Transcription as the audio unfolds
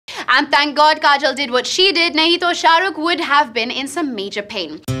And thank God Kajol did what she did, nahi to Shah Rukh would have been in some major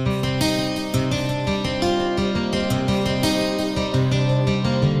pain.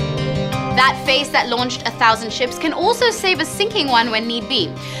 That face that launched 1,000 ships can also save a sinking one when need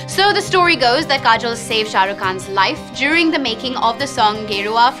be. So the story goes that Kajol saved Shah Rukh Khan's life during the making of the song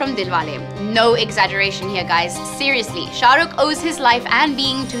Gerua from Dilwale. No exaggeration here, guys. Seriously, Shah Rukh owes his life and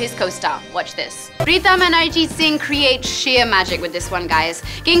being to his co-star. Watch this. Pritam and Arijit Singh create sheer magic with this one, guys.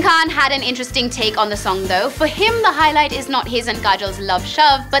 King Khan had an interesting take on the song though. For him, the highlight is not his and Kajol's love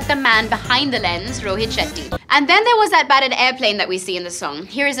shove, but the man behind the lens, Rohit Shetty. And then there was that battered airplane that we see in the song.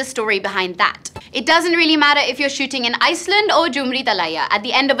 Here is a story behind that. It doesn't really matter if you're shooting in Iceland or Jumri Talaya. At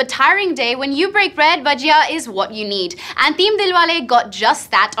the end of a tiring day, when you break bread, bhajia is what you need. And Team Dilwale got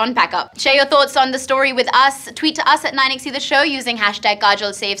just that on Packup. Share your thoughts on the story with us. Tweet to us at 9XE The Show using hashtag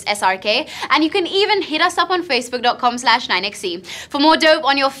Kajol Saves SRK. And you can even hit us up on facebook.com/9XE. For more dope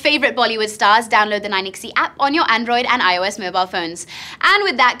on your favorite Bollywood stars, download the 9XE app on your Android and iOS mobile phones. And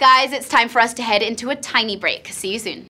with that, guys, it's time for us to head into a tiny break. See you soon.